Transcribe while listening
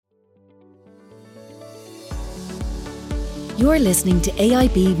You're listening to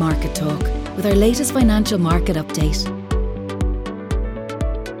AIB Market Talk with our latest financial market update.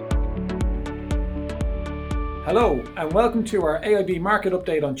 Hello and welcome to our AIB Market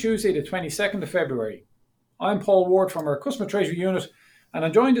Update on Tuesday the 22nd of February. I'm Paul Ward from our Customer Treasury Unit and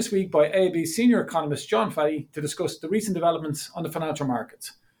I'm joined this week by AIB's Senior Economist John Fahey to discuss the recent developments on the financial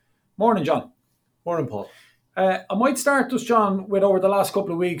markets. Morning, John. Morning, Paul. I might start just, John, with over the last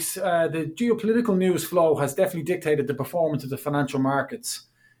couple of weeks, the geopolitical news flow has definitely dictated the performance of the financial markets.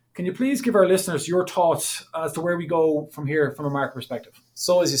 Can you please give our listeners your thoughts as to where we go from here from a market perspective?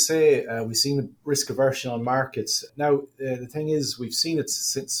 So, as you say, we've seen risk aversion on markets. Now, the thing is, we've seen it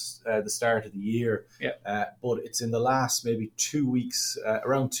since the start of the year, but it's in the last maybe 2 weeks,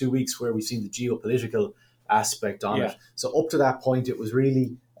 around 2 weeks, where we've seen the geopolitical aspect on it. So up to that point, it was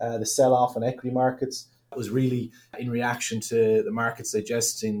really the sell-off in equity markets. It was really in reaction to the markets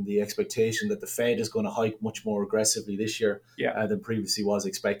digesting the expectation that the Fed is going to hike much more aggressively this year than previously was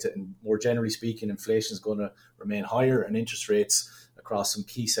expected. And more generally speaking, inflation is going to remain higher and interest rates across some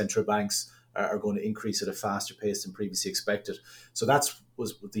key central banks are going to increase at a faster pace than previously expected. So that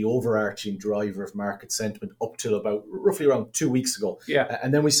was the overarching driver of market sentiment up till about roughly around 2 weeks ago.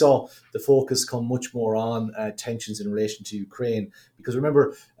 And then we saw the focus come much more on tensions in relation to Ukraine. Because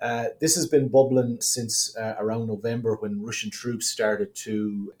remember, this has been bubbling since around November when Russian troops started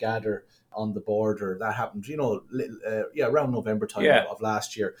to gather on the border. That happened, around November time of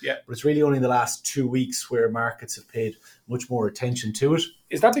last year. But it's really only in the last 2 weeks where markets have paid much more attention to it.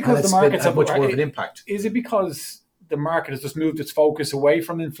 Is that because the markets have much more of an impact? Is it because the market has just moved its focus away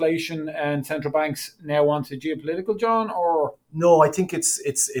from inflation and central banks now onto geopolitical, John? Or no, I think it's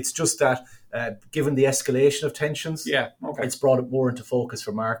just that given the escalation of tensions, it's brought it more into focus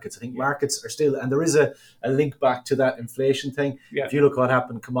for markets. I think markets are still, and there is a link back to that inflation thing. If you look at what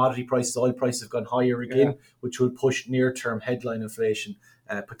happened, commodity prices, oil prices have gone higher again, which will push near-term headline inflation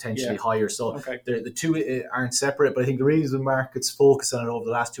potentially higher. So the two aren't separate, but I think the reason markets focus on it over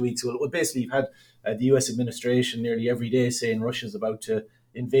the last 2 weeks, well basically you've had the US administration nearly every day saying Russia's about to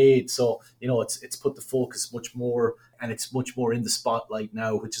invade. So, it's put the focus much more, and it's much more in the spotlight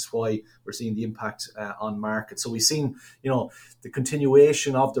now, which is why we're seeing the impact on markets. So we've seen, the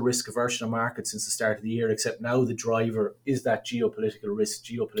continuation of the risk aversion on markets since the start of the year, except now the driver is that geopolitical risk,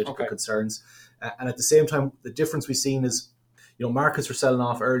 geopolitical concerns. And at the same time, the difference we've seen is, markets were selling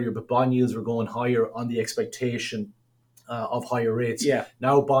off earlier, but bond yields were going higher on the expectation of higher rates.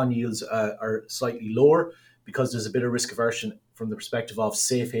 Now bond yields are slightly lower because there's a bit of risk aversion from the perspective of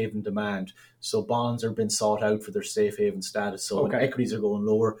safe haven demand. So bonds are being sought out for their safe haven status. So when equities are going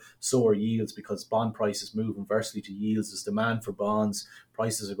lower, so are yields, because bond prices move inversely to yields. As demand for bonds,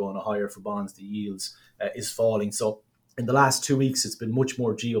 prices are going higher for bonds, the yields is falling. So in the last 2 weeks, it's been much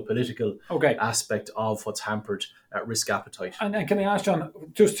more geopolitical aspect of what's hampered risk appetite. And can I ask, John,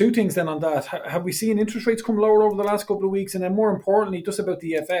 just two things then on that. Have we seen interest rates come lower over the last couple of weeks? And then more importantly, just about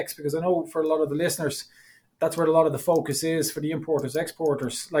the FX, because I know for a lot of the listeners, that's where a lot of the focus is for the importers,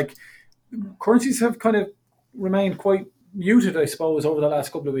 exporters. Like, currencies have kind of remained quite muted, I suppose, over the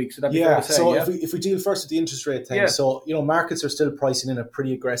last couple of weeks. Would that be fair to say? So if we deal first with the interest rate thing, so markets are still pricing in a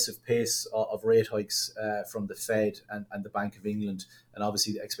pretty aggressive pace of rate hikes from the Fed and the Bank of England, and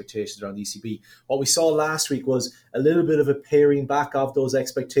obviously the expectations around the ECB. What we saw last week was a little bit of a paring back of those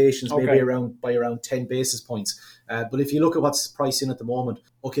expectations, maybe by around 10 basis points. But if you look at what's pricing at the moment,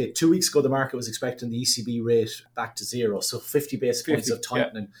 2 weeks ago the market was expecting the ECB rate back to zero, so 50 basis points of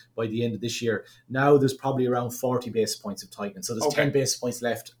tightening by the end of this year. Now there's probably around 40 basis points of tightening, so there's 10 basis points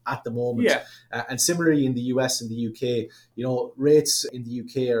left at the moment. And similarly in the US and the UK, rates in the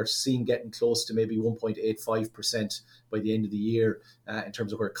UK are seen getting close to maybe 1.85% by the end of the year, in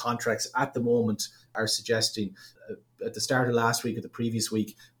terms of where contracts at the moment are suggesting. At the start of last week or the previous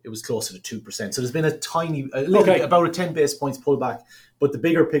week, it was closer to 2%. So there's been about a 10 basis points pullback. But the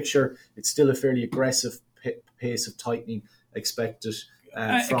bigger picture, it's still a fairly aggressive pace of tightening expected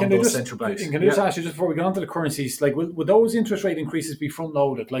from those central banks. Can I just ask you, just before we get on to the currencies, like, will those interest rate increases be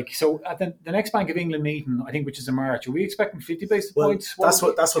front-loaded? Like, so at the next Bank of England meeting, I think, which is in March, are we expecting 50 basis points? That's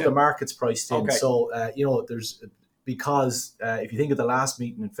what the market's priced in. So, because if you think of the last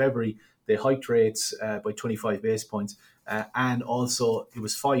meeting in February, they hiked rates by 25 basis points. And also it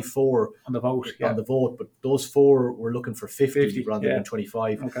was 5-4 on the vote, but those four were looking for 50 rather than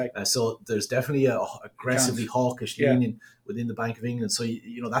 25. So there's definitely a aggressively hawkish leaning within the Bank of England. So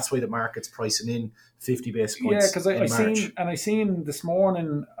that's why the market's pricing in 50 basis points. Because I seen this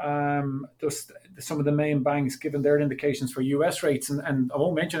morning just some of the main banks giving their indications for US rates, and I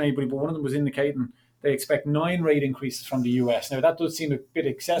won't mention anybody, but one of them was indicating they expect 9 rate increases from the US. Now, that does seem a bit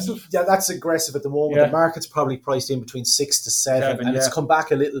excessive. Yeah, that's aggressive at the moment. The market's probably priced in between 6 to 7 and it's come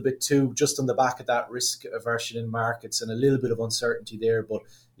back a little bit too, just on the back of that risk aversion in markets and a little bit of uncertainty there. But,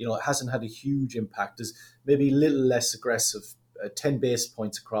 it hasn't had a huge impact. There's maybe a little less aggressive, 10 basis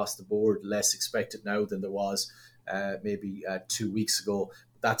points across the board, less expected now than there was maybe 2 weeks ago.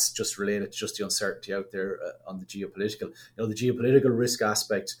 That's just related to just the uncertainty out there on the geopolitical. The geopolitical risk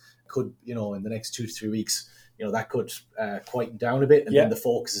aspect could, in the next 2 to 3 weeks, that could quieten down a bit, and then the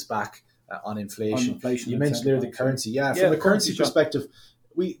focus is back on inflation. You mentioned there the currency. From a currency perspective,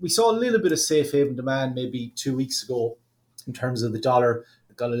 we saw a little bit of safe haven demand maybe 2 weeks ago in terms of the dollar.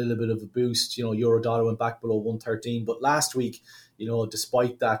 It got a little bit of a boost. Euro dollar went back below 113, but last week,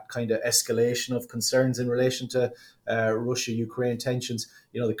 despite that kind of escalation of concerns in relation to Russia-Ukraine tensions,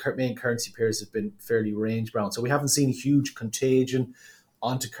 the main currency pairs have been fairly range-bound. So we haven't seen a huge contagion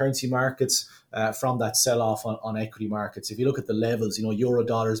onto currency markets from that sell-off on equity markets. If you look at the levels, euro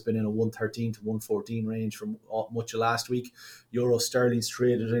dollar has been in a 113 to 114 range for much of last week. Euro sterling's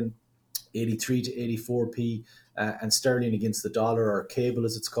traded in 83 to 84p, and sterling against the dollar, or cable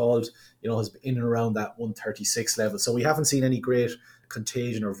as it's called, has been in and around that 136 level. So we haven't seen any great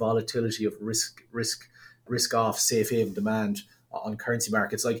contagion or volatility of risk off safe haven demand on currency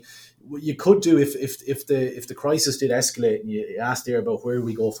markets. Like you could do if the crisis did escalate, and you asked there about where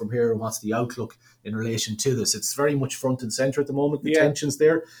we go from here and what's the outlook in relation to this. It's very much front and center at the moment, the tensions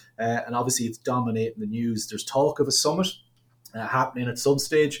there, and obviously it's dominating the news. There's talk of a summit happening at some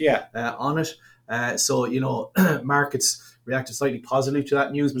stage on it. So markets reacted slightly positively to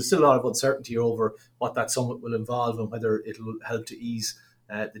that news, but there's still a lot of uncertainty over what that summit will involve and whether it'll help to ease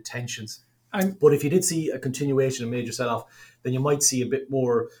the tensions. But if you did see a continuation of major sell-off, then you might see a bit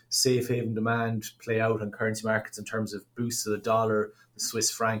more safe haven demand play out on currency markets in terms of boosts to the dollar, the Swiss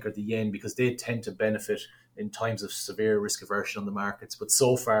franc, or the yen, because they tend to benefit in times of severe risk aversion on the markets. But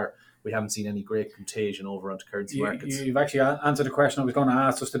so far, we haven't seen any great contagion over onto currency markets. You've actually answered a question I was going to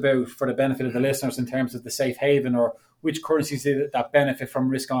ask just about, for the benefit of the listeners, in terms of the safe haven, or which currencies that benefit from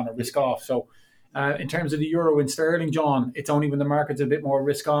risk on or risk off. So in terms of the euro and sterling, John, it's only when the market's a bit more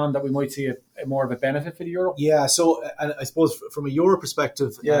risk on that we might see a more of a benefit for the euro. Yeah, so and I suppose from a euro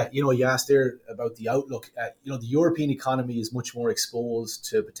perspective, you asked there about the outlook. The European economy is much more exposed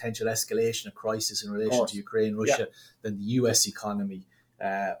to potential escalation of crisis in relation to Ukraine, Russia, than the US economy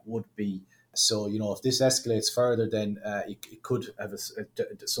would be. So, if this escalates further, then it could have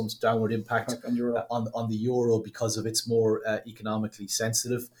some downward impact on the euro because of its more economically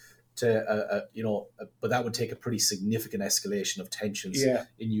sensitive to, but that would take a pretty significant escalation of tensions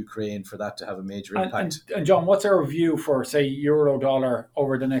in Ukraine for that to have a major impact. And John, what's our view for, say, euro dollar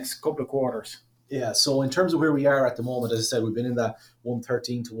over the next couple of quarters? Yeah, so in terms of where we are at the moment, as I said, we've been in that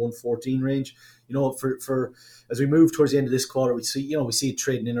 113 to 114 range. For as we move towards the end of this quarter, we see it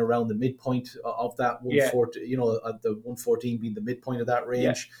trading in around the midpoint of that 114. The 114 being the midpoint of that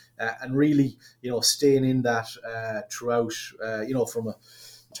range, and really, staying in that throughout.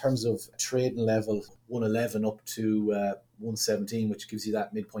 In terms of trading level, 111 up to 117, which gives you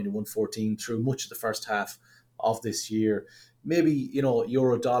that midpoint of 114 through much of the first half of this year. Maybe,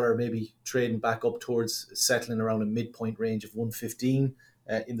 euro dollar maybe trading back up towards settling around a midpoint range of 115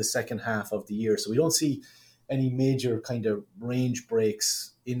 in the second half of the year. So we don't see any major kind of range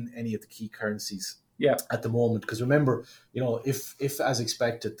breaks in any of the key currencies at the moment. Because remember, if as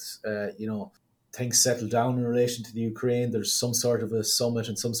expected, things settle down in relation to the Ukraine, there's some sort of a summit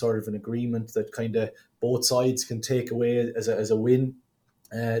and some sort of an agreement that kind of both sides can take away as a win,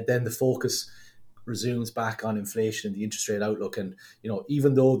 then the focus resumes back on inflation and the interest rate outlook. And,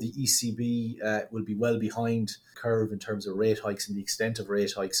 even though the ECB will be well behind the curve in terms of rate hikes and the extent of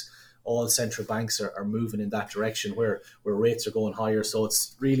rate hikes, all central banks are moving in that direction where rates are going higher. So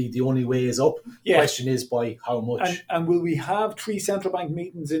it's really the only way is up. The question is by how much. And will we have 3 central bank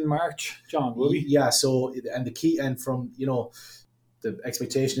meetings in March, John? Will we? Yeah. So, and the key, and from, the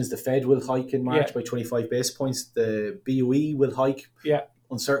expectation is the Fed will hike in March by 25 basis points. The BOE will hike. Yeah.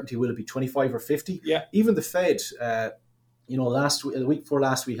 Uncertainty, will it be 25 or 50? Yeah. Even the Fed, the week before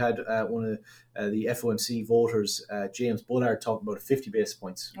last, we had one of the FOMC voters, James Bullard, talking about a 50 basis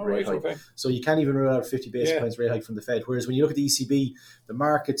points rate hike. Okay. So you can't even rule out a 50 basis points rate hike from the Fed. Whereas when you look at the ECB, the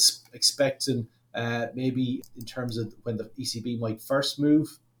market's expecting maybe in terms of when the ECB might first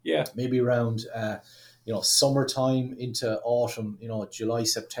move, maybe around summertime into autumn, July,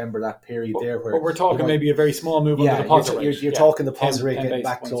 September, that period there where we're talking maybe a very small move on the deposit rate. You're talking the deposit rate getting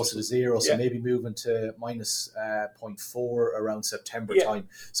back closer to zero, so maybe moving to minus 0.4 around September time.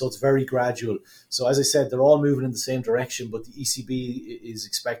 So it's very gradual. So as I said, they're all moving in the same direction, but the ECB is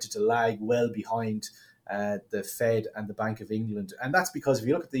expected to lag well behind the Fed and the Bank of England. And that's because if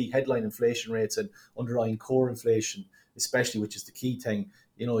you look at the headline inflation rates and underlying core inflation, especially, which is the key thing,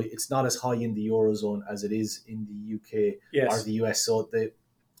 it's not as high in the Eurozone as it is in the UK or the US. So the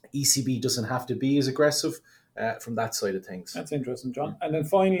ECB doesn't have to be as aggressive from that side of things. That's interesting, John. And then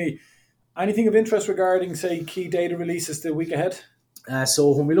finally, anything of interest regarding, say, key data releases the week ahead? So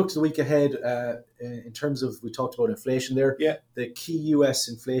when we look to the week ahead, in terms of, we talked about inflation there, the key US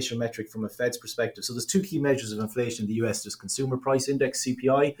inflation metric from a Fed's perspective. So there's two key measures of inflation in the US. There's consumer price index,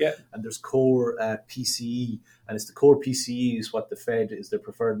 CPI, and there's core PCE. And it's the core PCE is what the Fed is their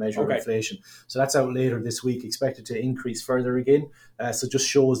preferred measure of inflation. So that's out later this week, expected to increase further again. So it just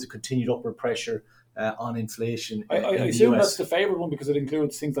shows the continued upward pressure on inflation. I assume that's the favourite one because it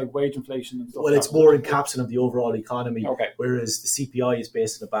includes things like wage inflation and stuff. Well, it's more encapsulating of the overall economy, whereas the CPI is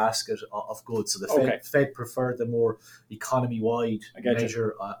based on a basket of goods. So the Fed preferred the more economy-wide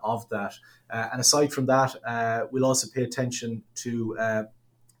measure of that. And aside from that, we'll also pay attention to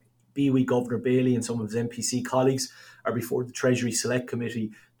BOE Governor Bailey and some of his MPC colleagues are before the Treasury Select Committee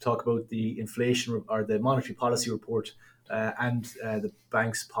to talk about the inflation or the monetary policy report and the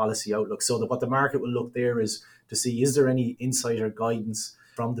bank's policy outlook. So what the market will look there is to see, is there any insider guidance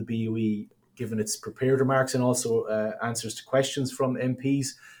from the BOE, given its prepared remarks and also answers to questions from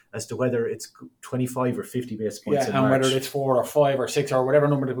MPs as to whether it's 25 or 50 basis points in and March. whether it's 4 or 5 or 6 or whatever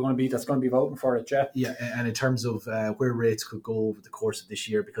number they're going to be, that's going to be voting for it, Yeah, and in terms of where rates could go over the course of this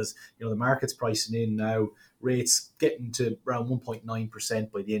year, because the market's pricing in now rates getting to around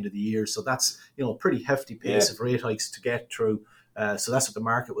 1.9% by the end of the year. So that's a pretty hefty pace of rate hikes to get through. So that's what the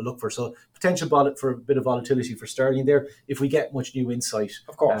market will look for. So potential for a bit of volatility for sterling there if we get much new insight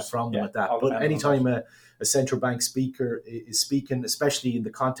from them at that. But anytime a central bank speaker is speaking, especially in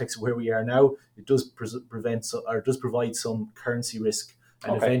the context of where we are now, it does provide some currency risk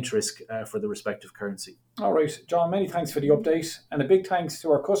and event risk for the respective currency. All right, John, many thanks for the update, and a big thanks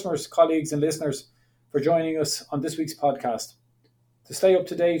to our customers, colleagues and listeners for joining us on this week's podcast. To stay up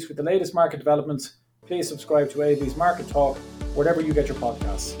to date with the latest market developments, please subscribe to AIB's Market Talk wherever you get your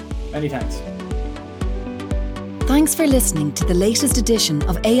podcasts. Many thanks. Thanks for listening to the latest edition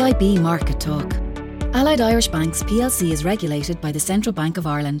of AIB Market Talk. Allied Irish Banks plc is regulated by the Central Bank of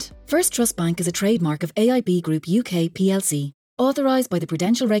Ireland. First Trust Bank is a trademark of AIB Group UK plc, authorised by the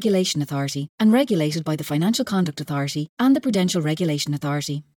Prudential Regulation Authority and regulated by the Financial Conduct Authority and the Prudential Regulation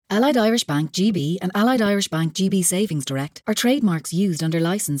Authority. Allied Irish Bank GB and Allied Irish Bank GB Savings Direct are trademarks used under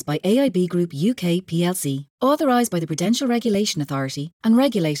licence by AIB Group UK plc, authorised by the Prudential Regulation Authority and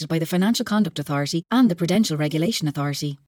regulated by the Financial Conduct Authority and the Prudential Regulation Authority.